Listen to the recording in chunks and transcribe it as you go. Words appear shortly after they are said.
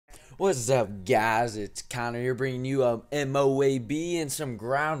What's up, guys? It's Connor here bringing you a MOAB and some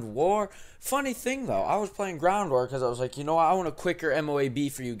Ground War. Funny thing, though, I was playing Ground War because I was like, you know what, I want a quicker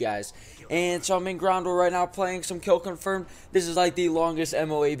MOAB for you guys. And so I'm in Ground War right now playing some Kill Confirmed. This is like the longest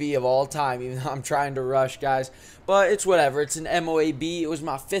MOAB of all time, even though I'm trying to rush, guys. But it's whatever. It's an MOAB. It was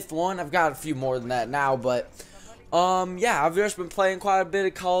my 5th one. I've got a few more than that now, but yeah, I've just been playing quite a bit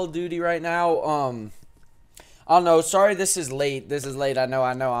of Call of Duty right now. I don't know, sorry this is late. I know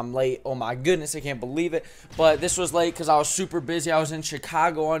I'm late. Oh my goodness, I can't believe it. But this was late because I was super busy. I was in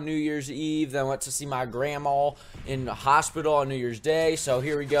Chicago on New Year's Eve. Then went to see my grandma in the hospital on New Year's Day. So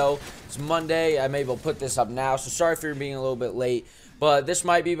here we go. It's Monday. I may be able to put this up now. So sorry for being a little bit late. But this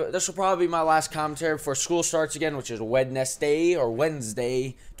will probably be my last commentary before school starts again, which is Wednesday,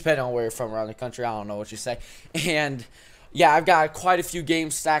 depending on where you're from around the country. I don't know what you say. And yeah, I've got quite a few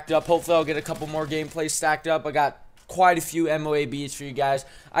games stacked up. Hopefully, I'll get a couple more gameplays stacked up. I got quite a few MOABs for you guys.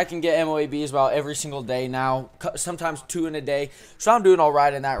 I can get MOABs about every single day now, sometimes 2 in a day. So I'm doing all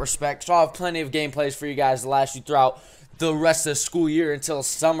right in that respect. So I'll have plenty of gameplays for you guys to last you throughout the rest of the school year until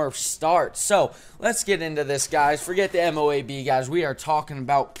summer starts. So let's get into this, guys. Forget the MOAB, guys. We are talking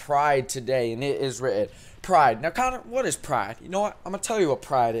about pride today, and it is written pride. Now, Connor, what is pride? You know what? I'm going to tell you what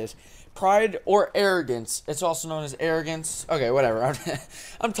pride is. Pride or arrogance. It's also known as arrogance. Okay, whatever.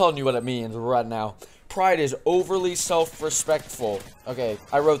 I'm telling you what it means right now. Pride is overly self-respectful. Okay,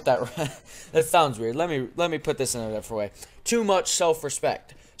 I wrote that right. That sounds weird. Let me put this in a different way. Too much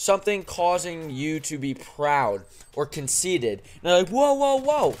self-respect. Something causing you to be proud or conceited. And they're like, whoa, whoa,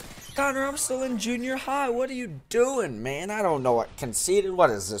 whoa. Connor, I'm still in junior high. What are you doing, man? I don't know what conceited. What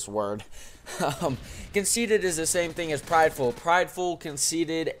is this word? Conceited is the same thing as prideful. Prideful,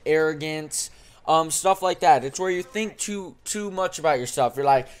 conceited, arrogant, stuff like that. It's where you think too much about yourself. You're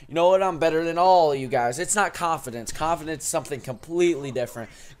like, you know what, I'm better than all of you guys. It's not confidence. Confidence is something completely different.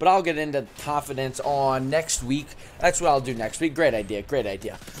 But I'll get into confidence on next week. That's what I'll do next week. Great idea, great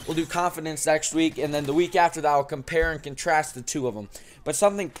idea. We'll do confidence next week, and then the week after that, I'll compare and contrast the two of them. But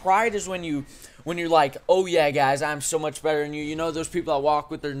pride is when you're like, oh yeah, guys, I'm so much better than you. You know those people that walk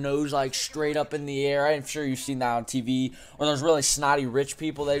with their nose like straight up in the air? I'm sure you've seen that on TV. Or those really snotty rich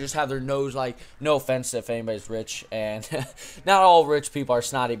people, they just have their nose like, no offense if anybody's rich, and not all rich people are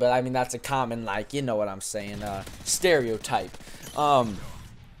snotty, but I mean that's a common, like, you know what I'm saying, stereotype.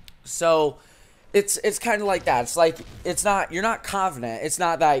 So it's kind of like that. It's like, you're not confident. It's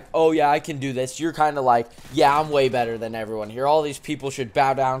not like, oh yeah, I can do this. You're kind of like, yeah, I'm way better than everyone here. All these people should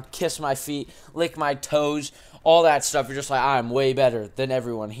bow down, kiss my feet, lick my toes, all that stuff. You're just like, I'm way better than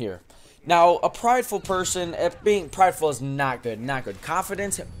everyone here. Now, a prideful person, being prideful is not good, not good.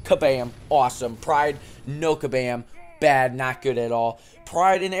 Confidence, kabam, awesome. Pride, no kabam, bad, not good at all.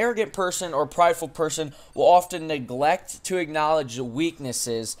 Pride, an arrogant person or prideful person will often neglect to acknowledge the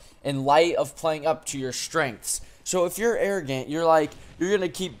weaknesses in light of playing up to your strengths. So if you're arrogant, you're going to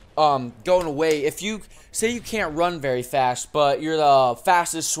keep going away. If you say you can't run very fast, but you're the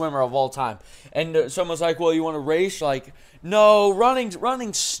fastest swimmer of all time, and someone's like, well, you want to race? Like, no,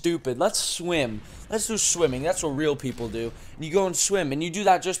 running's stupid. Let's swim. Let's do swimming. That's what real people do. And you go and swim, and you do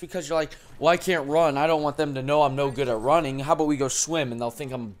that just because you're like, well, I can't run. I don't want them to know I'm no good at running. How about we go swim, and they'll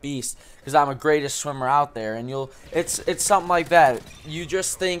think I'm a beast because I'm the greatest swimmer out there. And it's something like that. You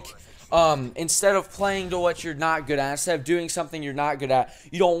just think, instead of playing to what you're not good at, instead of doing something you're not good at,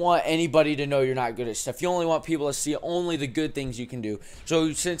 you don't want anybody to know you're not good at stuff. You only want people to see only the good things you can do.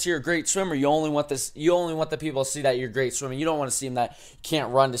 So since you're a great swimmer, you only want the people to see that you're a great swimmer. You don't want to see them that you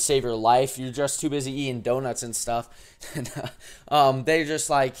can't run to save your life. You're just too busy eating donuts and stuff. They just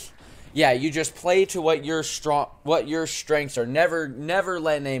like, yeah, you just play to what your strengths are. Never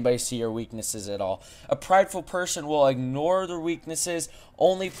letting anybody see your weaknesses at all. A prideful person will ignore their weaknesses,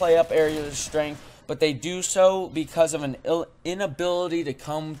 only play up areas of strength, but they do so because of an inability to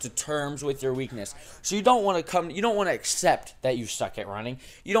come to terms with your weakness. So you don't want to accept that you suck at running.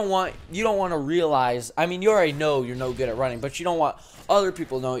 You don't want to realize, I mean, you already know you're no good at running, but you don't want other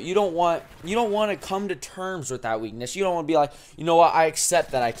people to know it. You don't want to come to terms with that weakness. You don't want to be like, you know what, I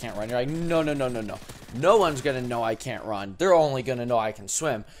accept that I can't run. You're like, no. No one's going to know I can't run. They're only going to know I can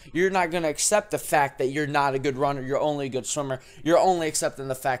swim. You're not going to accept the fact that you're not a good runner. You're only a good swimmer. You're only accepting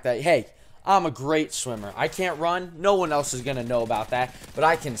the fact that, hey, I'm a great swimmer. I can't run. No one else is going to know about that. But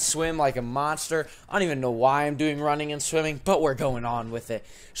I can swim like a monster. I don't even know why I'm doing running and swimming, but we're going on with it.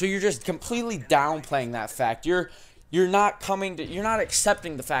 So you're just completely downplaying that fact. You're not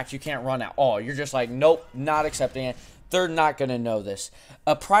accepting the fact you can't run at all. You're just like, nope, not accepting it. they're not going to know this.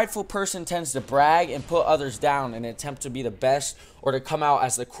 A prideful person tends to brag and put others down in an attempt to be the best or to come out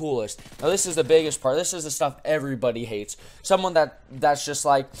as the coolest. Now, this is the biggest part. This is the stuff everybody hates. Someone that's just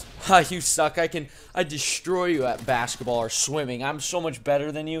like, ha, you suck. I destroy you at basketball or swimming. I'm so much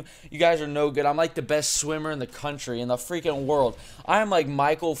better than you. You guys are no good. I'm like the best swimmer in the country, in the freaking world. I am like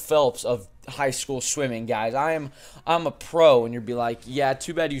Michael Phelps of high school swimming, guys. I'm a pro. And you'd be like, yeah,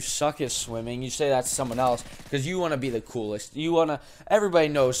 too bad you suck at swimming. You say that to someone else because you want to be the coolest. Everybody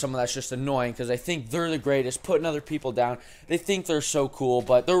knows someone that's just annoying because they think they're the greatest, putting other people down. They think they're so cool,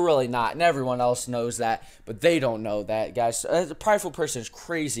 but they're really not, and everyone else knows that, but they don't know that, guys. A prideful person is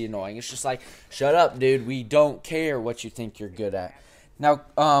crazy annoying. It's just like, shut up, dude. We don't care what you think you're good at. Now,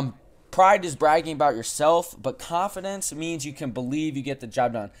 pride is bragging about yourself, but confidence means you can believe you get the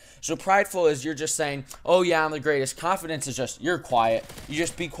job done. So prideful is you're just saying, oh yeah, I'm the greatest. Confidence is just you're quiet. You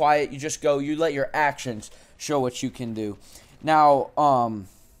just be quiet. You just go. You let your actions show what you can do. Now,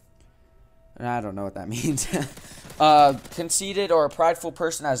 I don't know what that means. Conceited or a prideful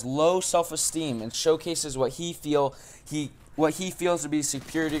person has low self-esteem and showcases what he feels to be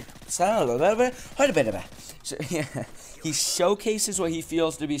superior. He showcases what he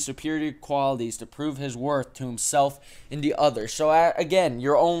feels to be superior qualities to prove his worth to himself and to others. So again,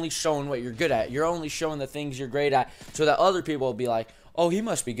 you're only showing what you're good at. You're only showing the things you're great at, so that other people will be like, oh, he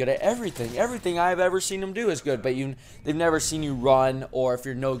must be good at everything. Everything I've ever seen him do is good. But they've never seen you run, or if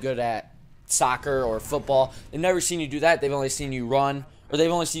you're no good at soccer or football, they've never seen you do that. They've only seen you run, or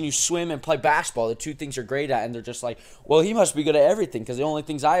they've only seen you swim and play basketball, the two things you're great at, and they're just like, well, he must be good at everything because the only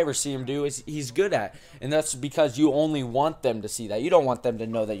things I ever see him do is he's good at. And that's because you only want them to see that. You don't want them to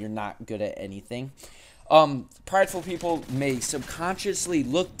know that you're not good at anything. Prideful people may subconsciously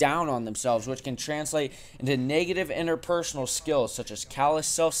look down on themselves, which can translate into negative interpersonal skills such as callous,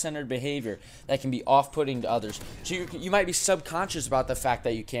 self-centered behavior that can be off-putting to others. So you might be subconscious about the fact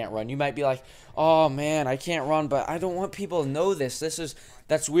that you can't run. You might be like, oh man, I can't run, but I don't want people to know this.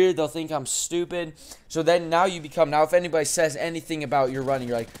 That's weird. They'll think I'm stupid. So then now if anybody says anything about your running,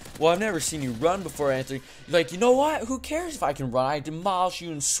 you're like, well, I've never seen you run before, Anthony. You're like, you know what? Who cares if I can run? I demolish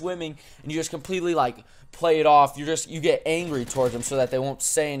you in swimming, and you just completely like play it off. You get angry towards them so that they won't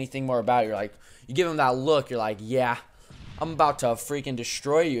say anything more about it. You're like, you give them that look. You're like, yeah, I'm about to freaking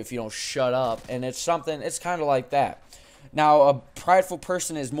destroy you if you don't shut up. And it's kind of like that. Now, a prideful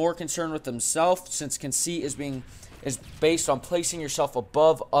person is more concerned with themselves, since conceit is based on placing yourself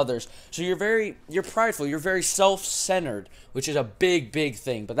above others. So you're prideful. You're very self-centered, which is a big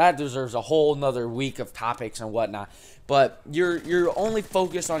thing. But that deserves a whole nother week of topics and whatnot. But you're only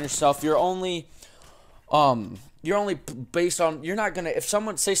focused on yourself. You're only based on, you're not gonna, if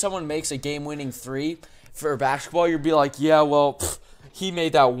someone makes a game-winning three for basketball, you'd be like, yeah, well, he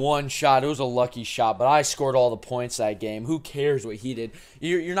made that one shot. It was a lucky shot, but I scored all the points that game. Who cares what he did?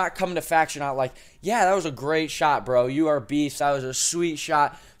 You're not coming to faction out like, yeah, that was a great shot, bro. You are a beast. That was a sweet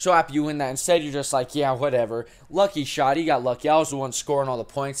shot. So happy you win that. Instead, you're just like, yeah, whatever. Lucky shot. He got lucky. I was the one scoring all the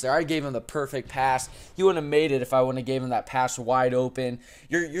points there. I gave him the perfect pass. He wouldn't have made it if I wouldn't have gave him that pass wide open.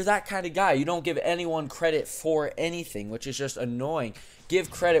 You're that kind of guy. You don't give anyone credit for anything, which is just annoying. Give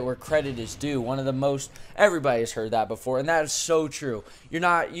credit where credit is due. One of the most, everybody has heard that before, and that is so true.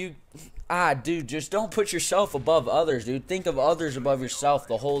 Dude, just don't put yourself above others, dude. Think of others above yourself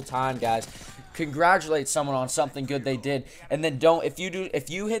the whole time, guys. Congratulate someone on something good they did, and then if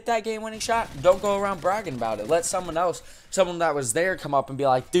you hit that game-winning shot, don't go around bragging about it. Let someone that was there come up and be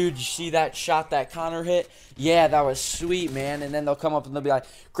like, dude, you see that shot that Connor hit? Yeah, that was sweet, man. And then they'll come up and they'll be like,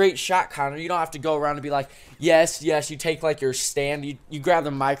 great shot, Connor. You don't have to go around and be like, yes. You take like your stand, you grab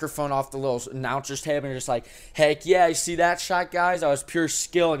the microphone off the little announcer's table, and you're just like, heck yeah, you see that shot, guys? That was pure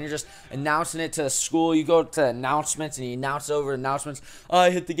skill. And you're just announcing it to the school. You go to announcements and you announce over announcements. Oh,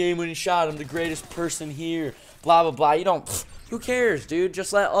 I hit the game-winning shot. I'm the greatest person here. Blah blah blah. Who cares, dude?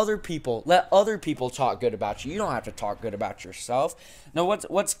 Just let other people talk good about you. You don't have to talk good about yourself. Now,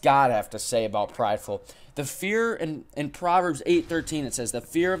 what's God have to say about prideful? The fear in Proverbs 8:13, it says, the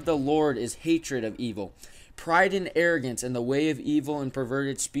fear of the Lord is hatred of evil. Pride and arrogance and the way of evil and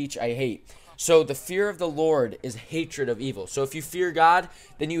perverted speech I hate. So the fear of the Lord is hatred of evil. So if you fear God,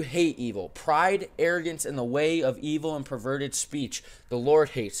 then you hate evil. Pride, arrogance, and the way of evil and perverted speech, the Lord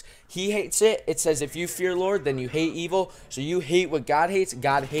hates. He hates it. It says if you fear Lord, then you hate evil. So you hate what God hates.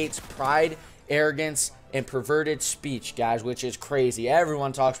 God hates pride, arrogance, and perverted speech, guys, which is crazy.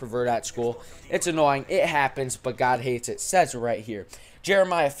 Everyone talks pervert at school. It's annoying. It happens, but God hates it. Says it right here.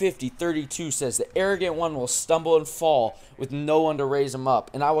 Jeremiah 50:32 says, the arrogant one will stumble and fall with no one to raise him up.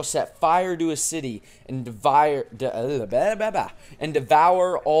 And I will set fire to his city and devour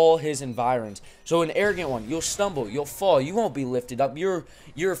all his environs. So an arrogant one, you'll stumble, you'll fall. You won't be lifted up.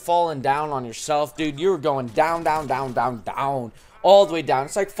 You're falling down on yourself, dude. You're going down, down, down, down, down, all the way down.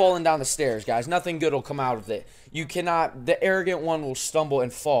 It's like falling down the stairs, guys. Nothing good will come out of it. You cannot, the arrogant one will stumble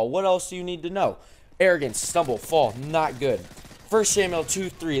and fall. What else do you need to know? Arrogance, stumble, fall, not good. 1 Samuel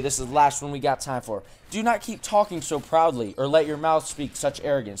 2:3, this is the last one we got time for. Do not keep talking so proudly, or let your mouth speak such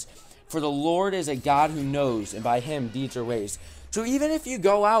arrogance. For the Lord is a God who knows, and by him deeds are raised. So even if you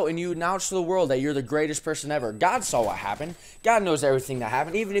go out and you announce to the world that you're the greatest person ever, God saw what happened. God knows everything that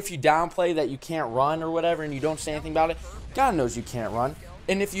happened. Even if you downplay that you can't run or whatever, and you don't say anything about it, God knows you can't run.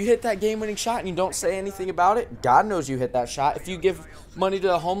 And if you hit that game-winning shot and you don't say anything about it, God knows you hit that shot. If you give money to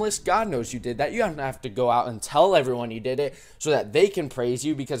the homeless, God knows you did that. You don't have to go out and tell everyone you did it so that they can praise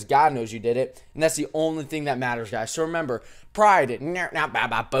you, because God knows you did it. And that's the only thing that matters, guys. So remember, pride,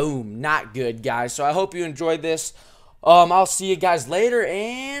 boom, not good, guys. So I hope you enjoyed this. I'll see you guys later,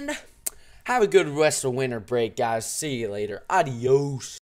 and have a good rest of winter break, guys. See you later. Adios.